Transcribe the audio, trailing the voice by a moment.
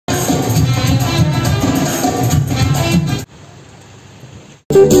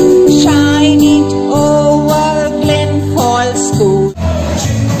Shine it over Glen-fall School.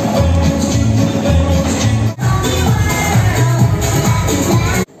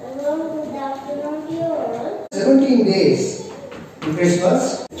 Hello, good afternoon to you all. 17 days to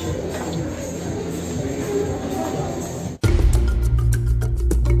Christmas.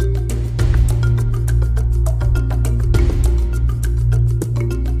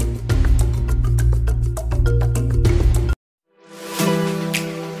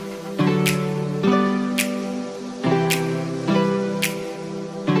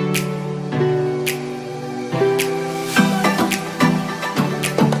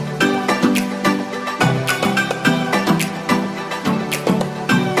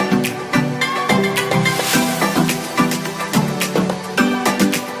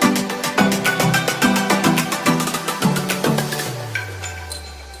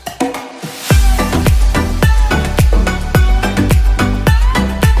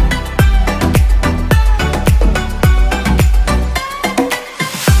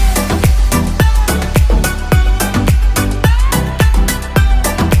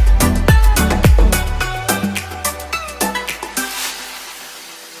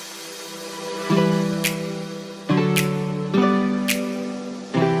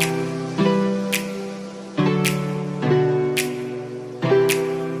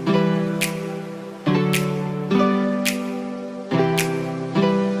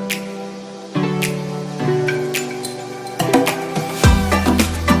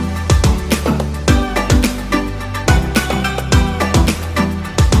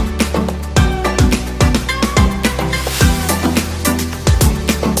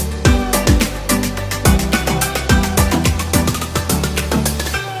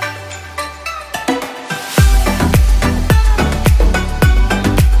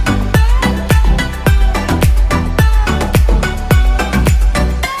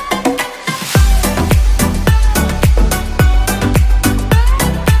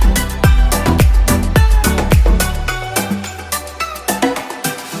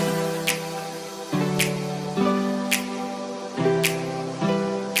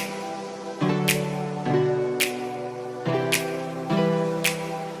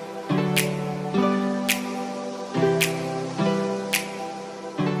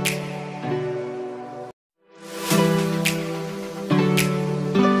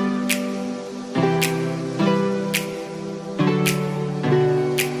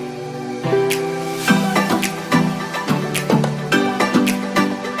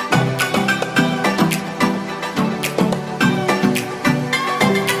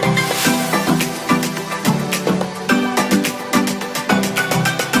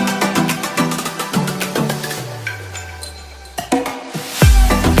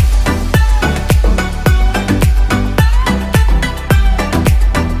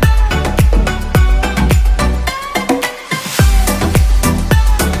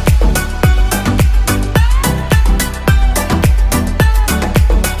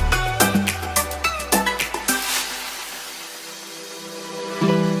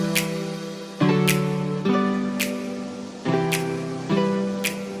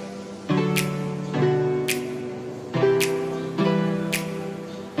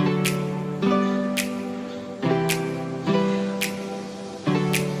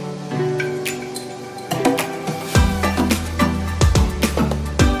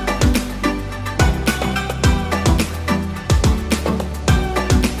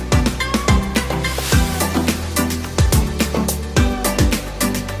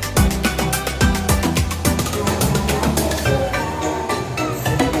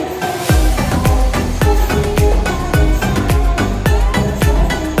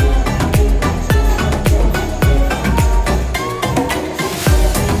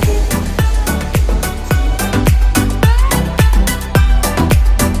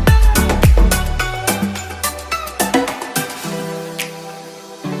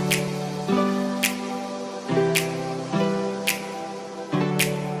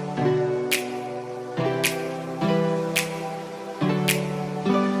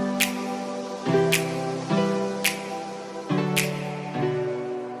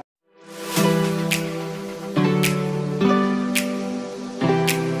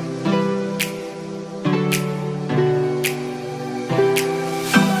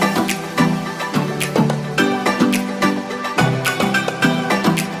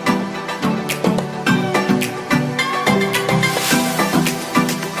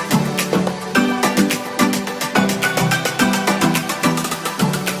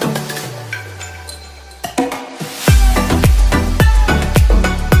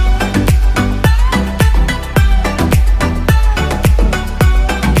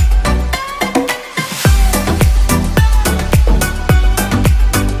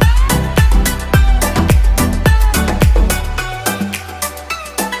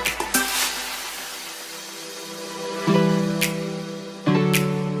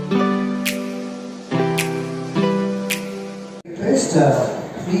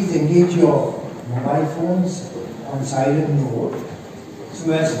 mobile phones on silent mode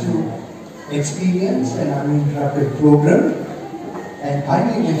so as to experience an uninterrupted program, and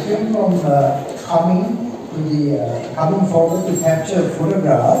kindly refrain from coming forward to capture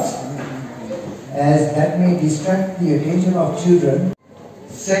photographs, as that may distract the attention of children.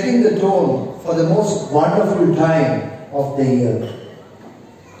 Setting the tone for the most wonderful time of the year.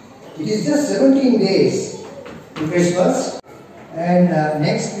 It is just 17 days to Christmas, and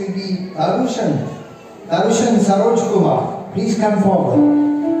next will be Tarushan Saroj Kumar. Please come forward.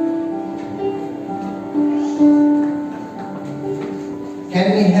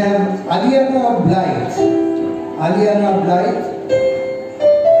 Can we have Aliana Blight? Aliana Blight.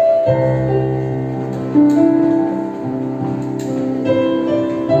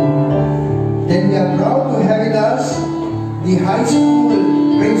 Then we are proud to have with us the high school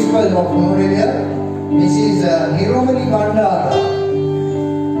principal of Nuwara Eliya, Mrs. Niromali Bandara.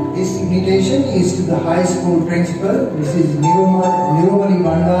 This invitation is to the high school principal, Mrs. Niromali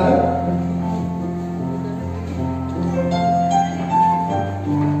Bandara.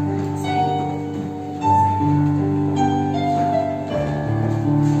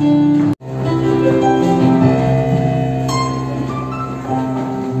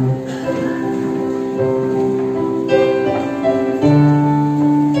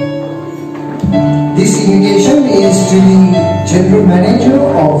 This invitation is to the General Manager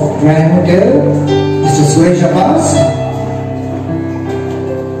of Grand Hotel, Mr. Seetha Amman.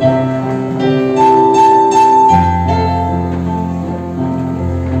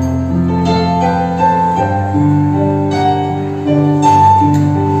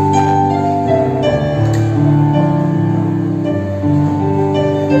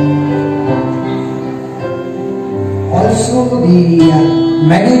 Also the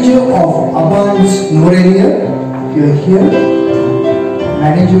Manager of Amman's Nuwara Eliya, you are here.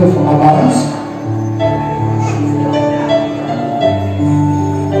 Manager of Amman's.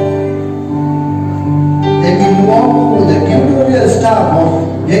 Then we move on to the tutorial staff of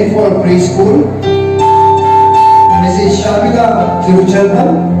Glen-fall Preschool, Mrs. 𝐒𝐄𝐑𝐈𝐄𝐒,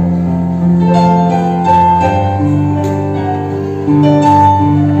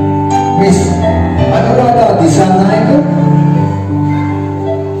 Miss Anuradha Disanaika,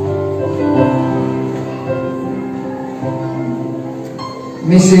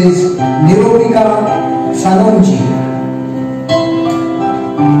 Mrs. Nirodika Sanonji,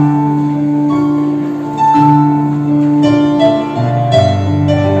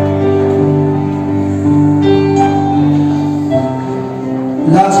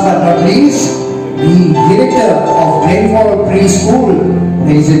 last but not least, the Director of Glen-fall Preschool,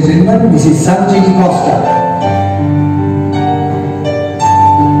 ladies and gentlemen, Mrs. Sanjini Costa.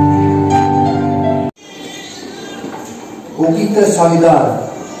 Okita Savidar,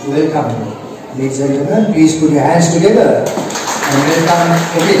 welcome. Ladies and gentlemen, please put your hands together and welcome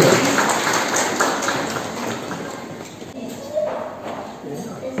Okita.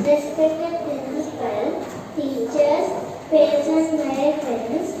 Respected principal, teachers, parents and my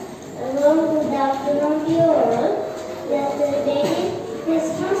friends, a warm good afternoon to you all. Let the day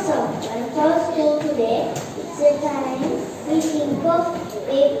Christmas of Glenfall School today. It's a time we think of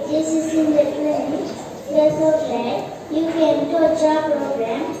if this is in the blend. We are so glad you came to watch our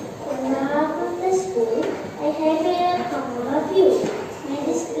program. On behalf of the school, I happily welcome all of you. May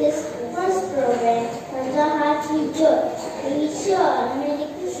this Christmas program touch our hearts with joy. We wish you all a Merry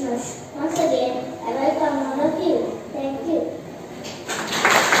Christmas. Once again, I welcome all of you. Thank you.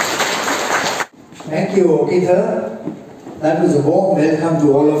 Thank you, Okita. That was a warm welcome to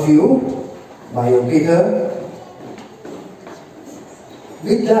all of you by Okita.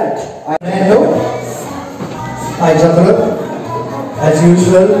 With that, I Chandra, as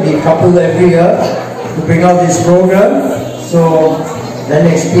usual, we couple every year to bring out this program. So, then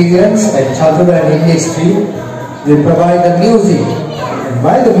experience at Chandra and India Street will provide the music. And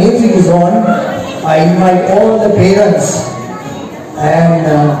while the music is on, I invite all the parents and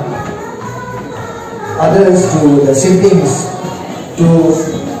others, to the siblings, to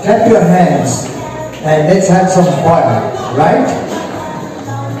clap your hands and let's have some fun, right?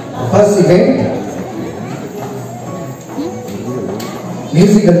 The first event,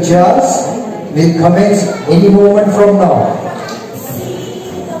 musical chairs, will commence any moment from now.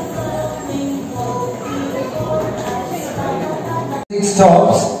 It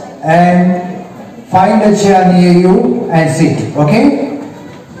stops and find a chair near you and sit, okay?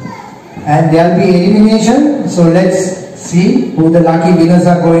 And there will be elimination, so let's see who the lucky winners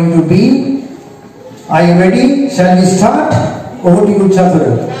are going to be. Are you ready? Shall we start? Over to you,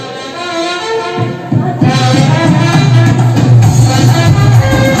 Chandra.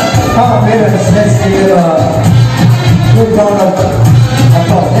 Come, parents, let's give a good round of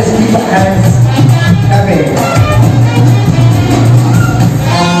applause. Let's keep our hands happy.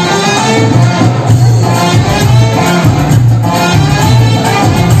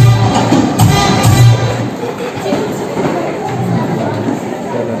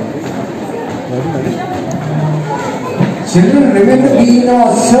 Children, remember to be in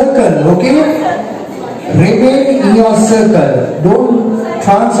your circle, okay? Remain in your circle. Don't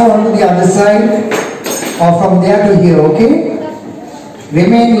transfer onto the other side or from there to here, okay?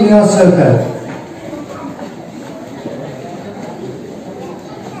 Remain in your circle.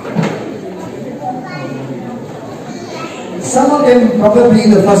 Some of them probably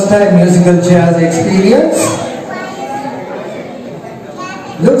the first time musical chairs experience.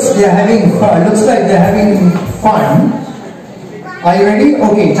 Looks like they're having fun. Are you ready?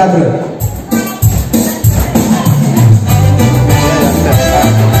 Okay, Chandra.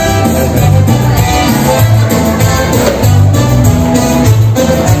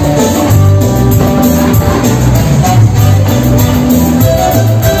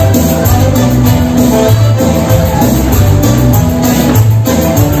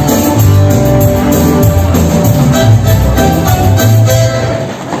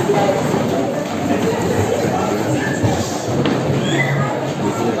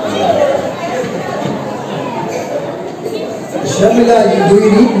 Shamila, do you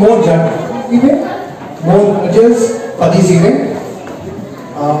need more event? More judges for this event?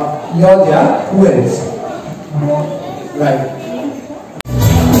 You're there. Who else? Right.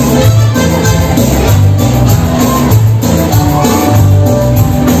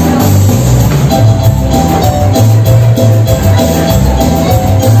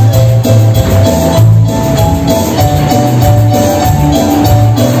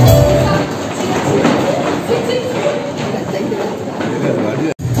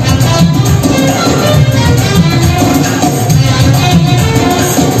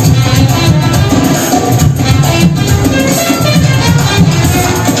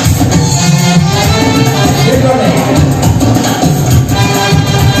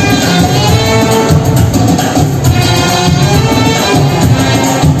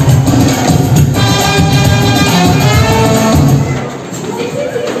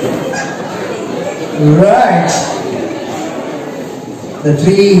 Right. The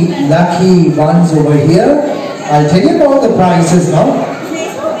three lucky ones over here. I'll tell you about the prizes now.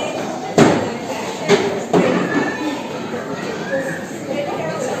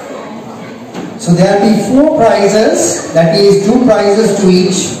 So there will be 4 prizes. That is 2 prizes to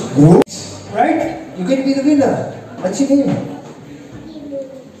each group. Right? You can be the winner. What's your name?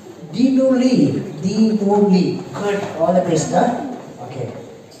 Dinuli. Good. All the best, huh? Okay.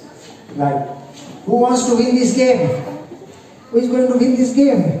 Right. Who wants to win this game? Who is going to win this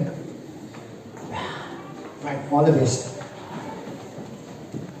game? Right, all the best.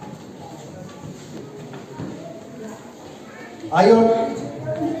 Are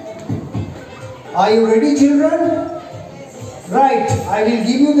you ready, children? Right, I will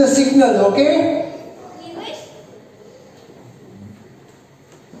give you the signal, okay?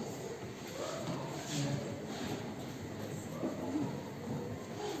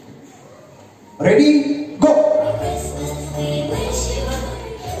 Ready? Go!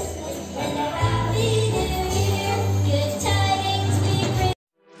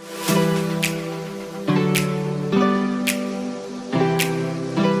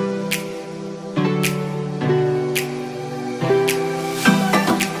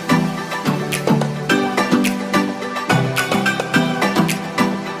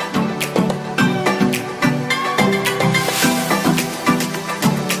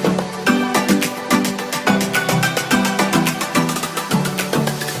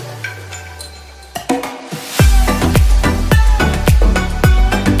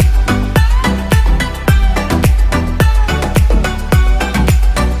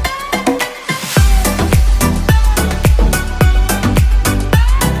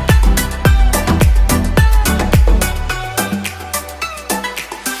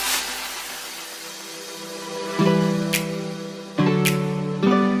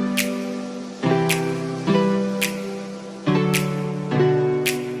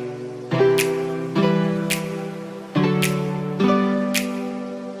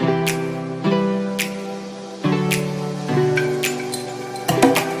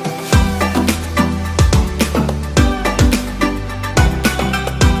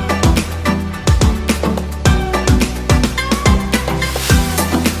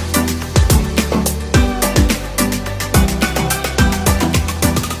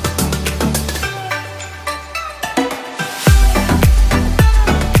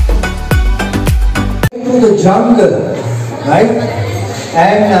 jungle, right?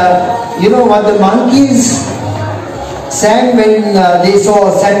 And you know what the monkeys sang when they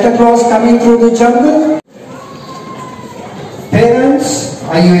saw Santa Claus coming through the jungle? Parents,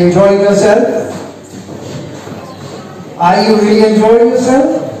 are you enjoying yourself? Are you really enjoying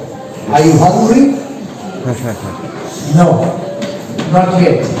yourself? Are you hungry? No, not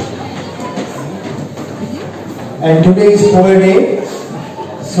yet. And today is poor day,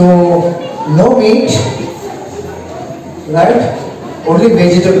 so no meat, right? Only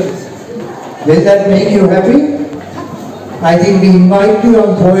vegetable. Will that make you happy? I think we invite you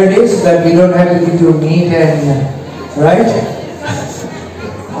on poor days so that we don't have to give you meat and, right?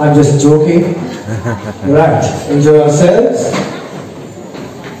 I'm just joking. Right, enjoy yourselves.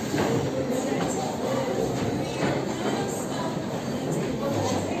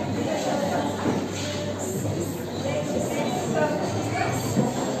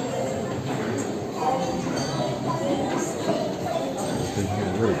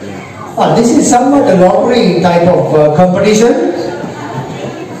 This is somewhat a lottery type of competition,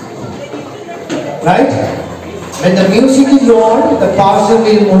 right? When the music is on, the parcel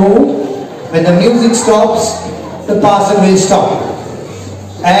will move. When the music stops, the parcel will stop.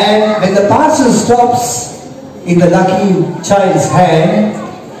 And when the parcel stops in the lucky child's hand,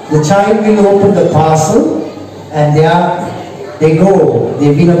 the child will open the parcel and there they go,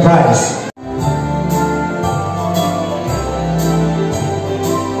 they win a prize.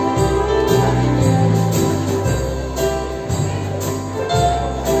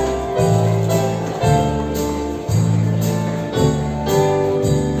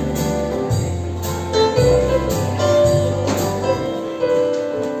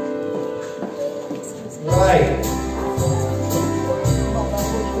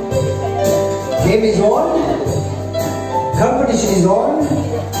 Game is on, competition is on.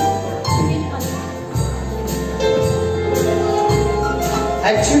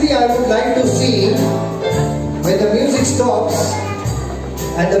 Actually, I would like to see when the music stops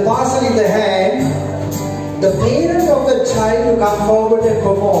and the parcel in the hand, the parent of the child to come forward and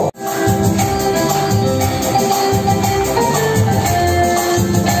perform.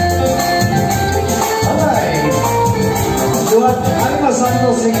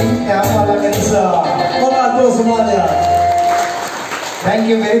 Thank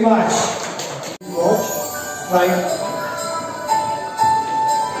you very much. Watch, right.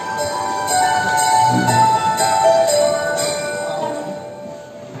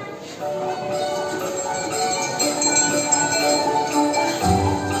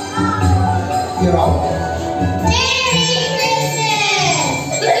 You're out.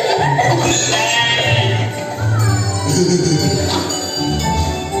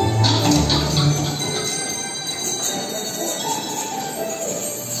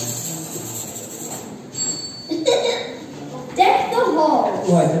 Deck the hall.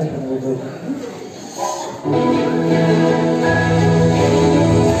 Oh, I don't know.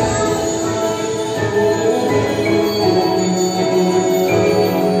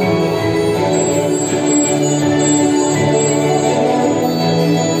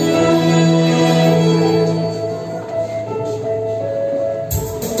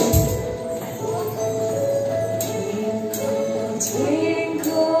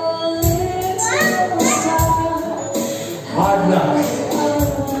 Hard luck.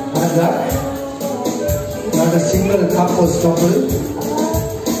 Not a single cup was toppled.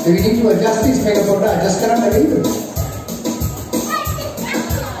 So we need to adjust this megaphone. Just can't believe it.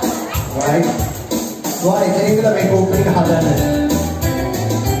 Right? Why? Can you make opening harder?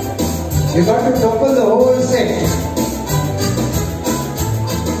 You got to topple the whole set.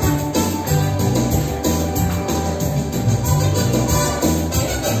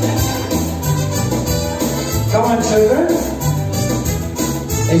 Come on, children.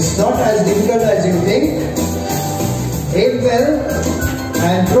 It's not as difficult as you think. Aim well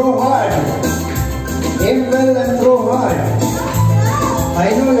and throw hard. Aim well and throw hard. I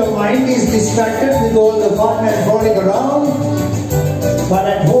know your mind is distracted with all the fun and falling around. But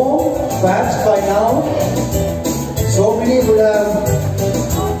at home, perhaps by now, so many would have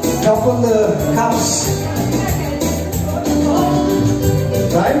toppled the cups.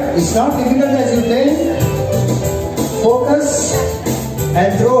 Right? It's not difficult as you think. Focus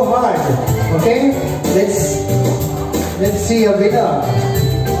and throw hard. Okay? Let's see a winner.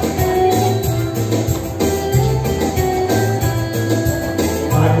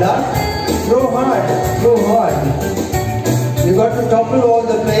 Hard luck. Throw hard. Throw hard. You got to topple all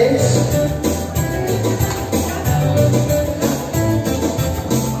the plates.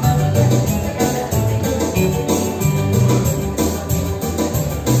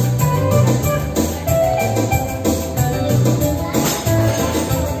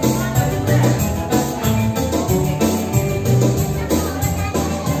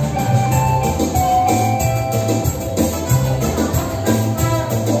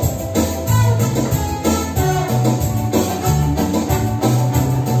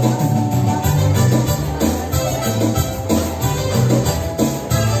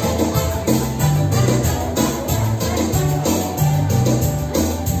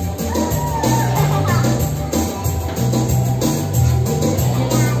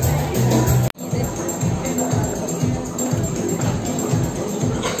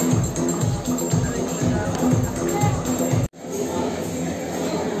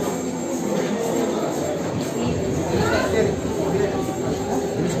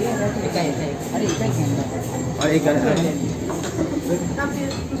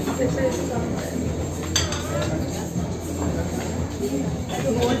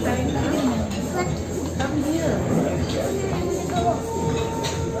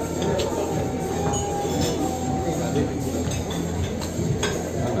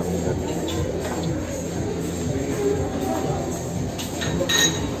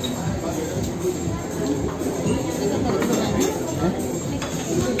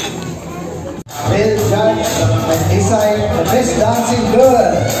 Will judge and decide the best dancing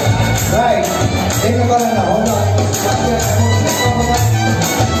girl. Right. Take a ball now. Hold on.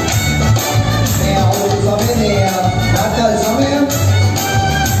 Natal Samaya.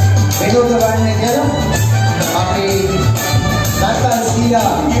 Below the band together. Happy Natal Sia.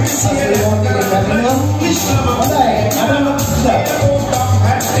 As we want to get happy. Alright.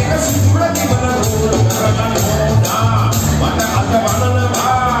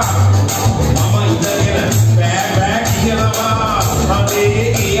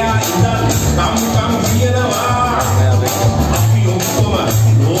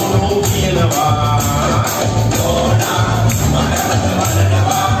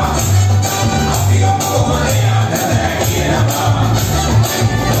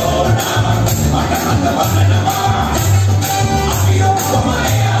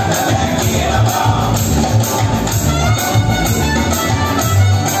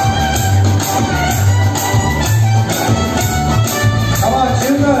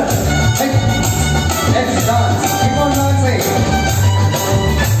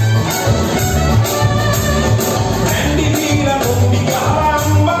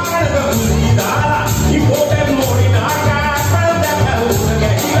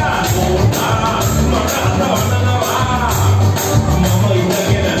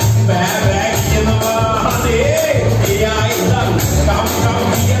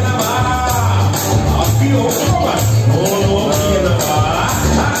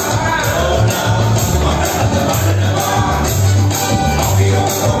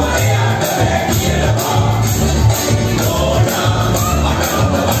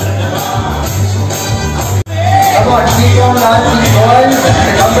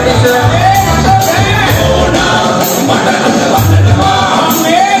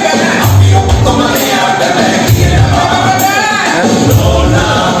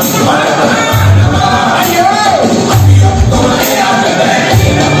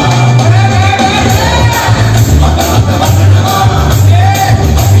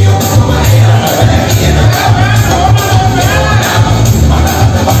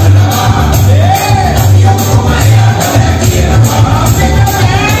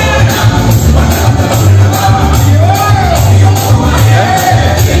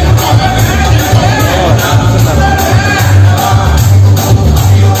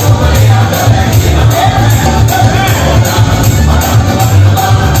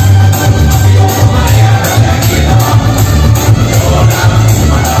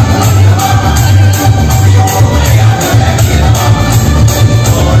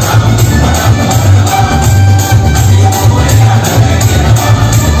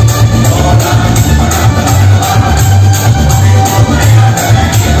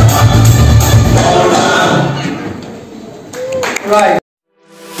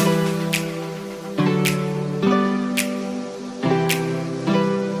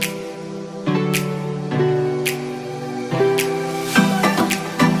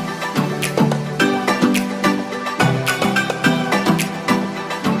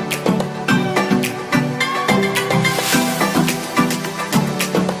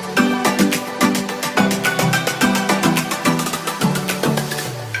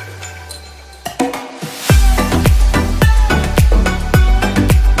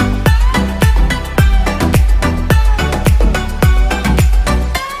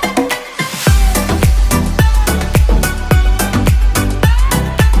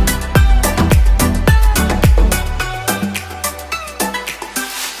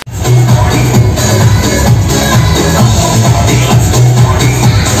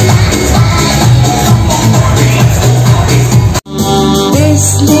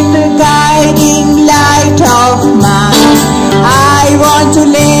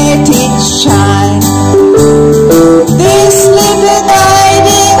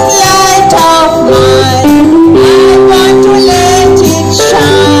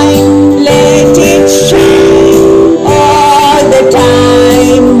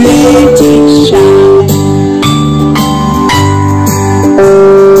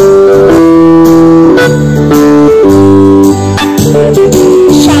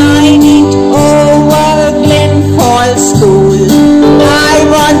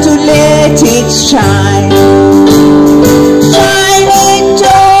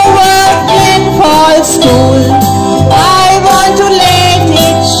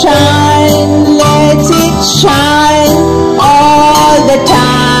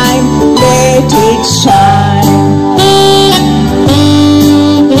 it takes time.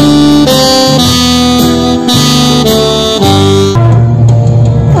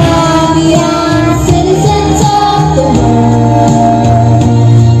 We are citizens of the world.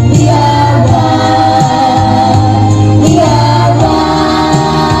 We are one. We are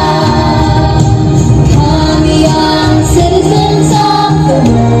one. Come, young citizens of the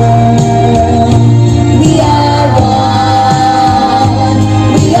world. We are one.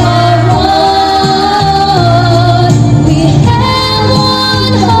 We are one. We have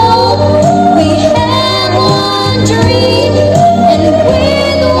one hope. We have one dream. And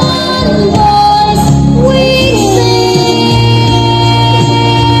with one voice we sing.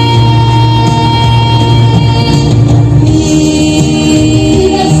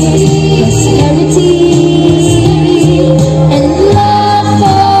 Peace, prosperity, and love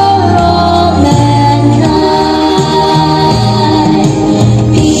for all mankind.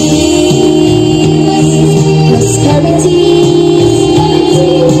 Peace, prosperity,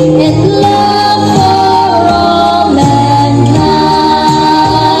 and love for all mankind.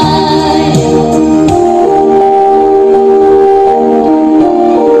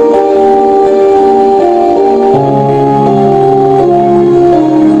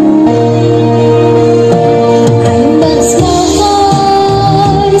 I am but a small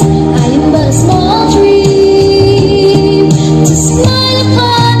voice, I am but a small dream, to smile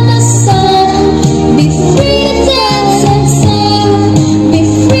upon the sun, be free to dance and sing, be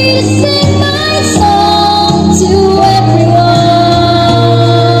free to sing my song to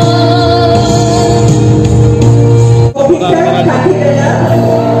Thank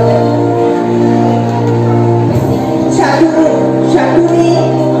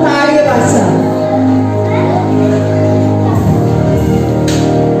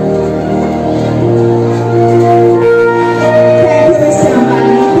you, Mr.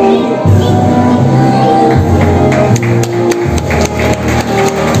 Amman.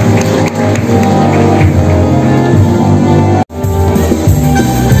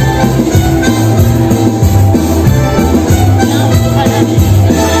 Thank you.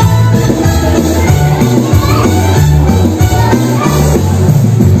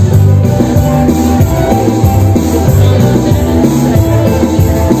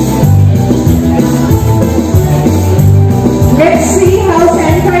 Let's see how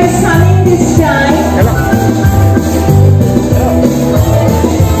Santa is coming this time.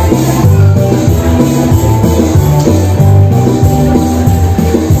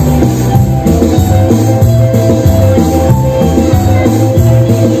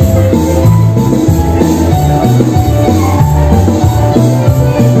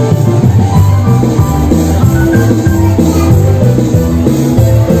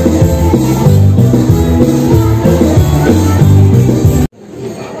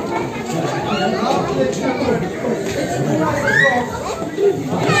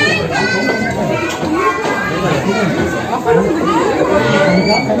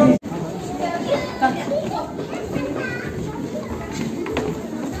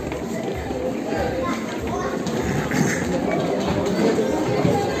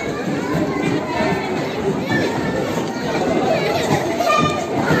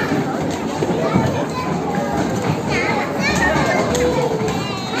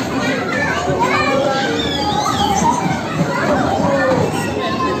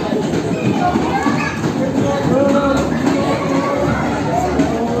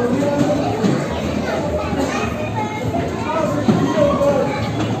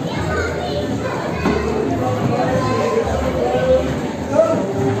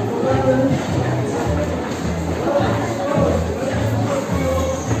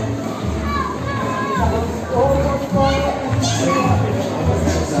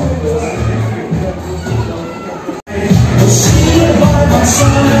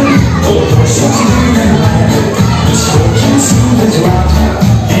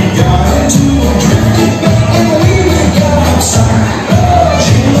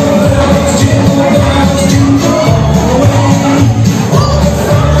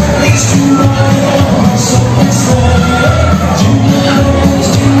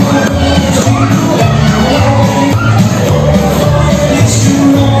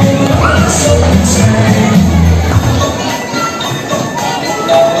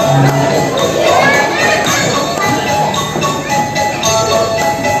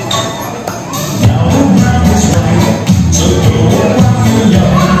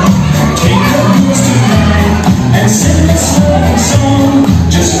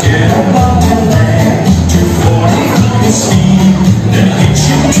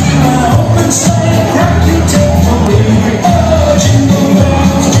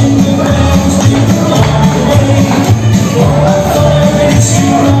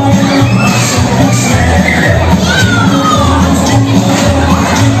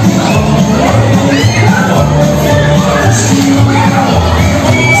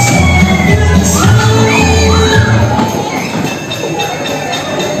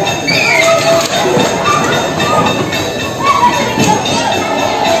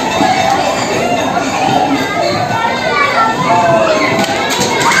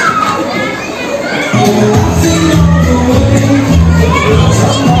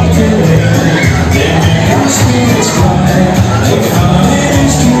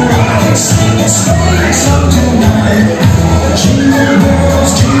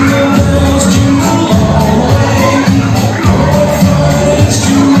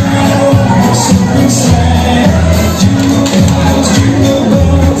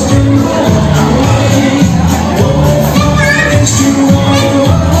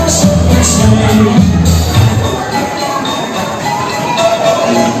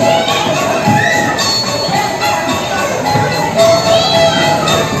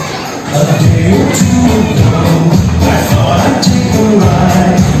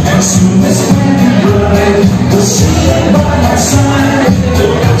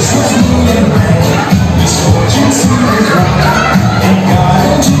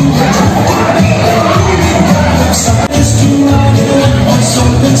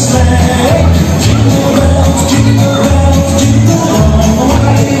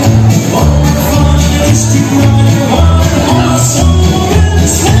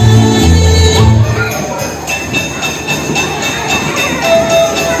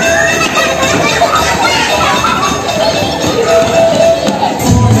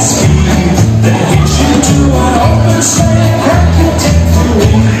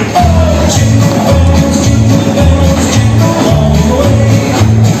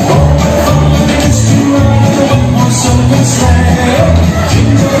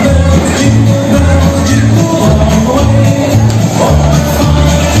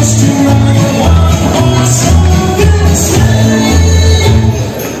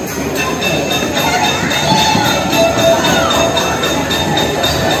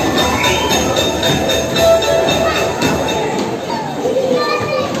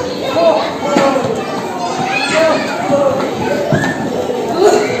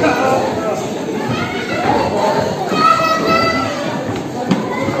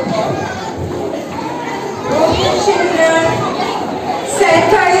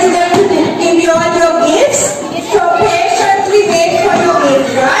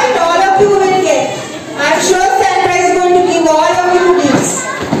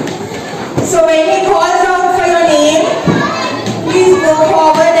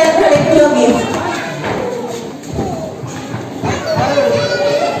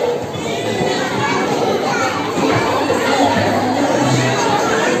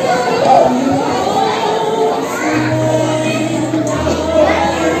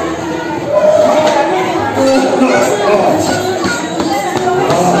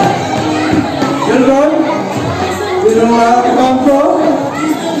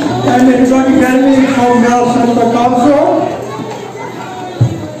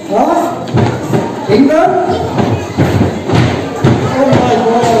 England?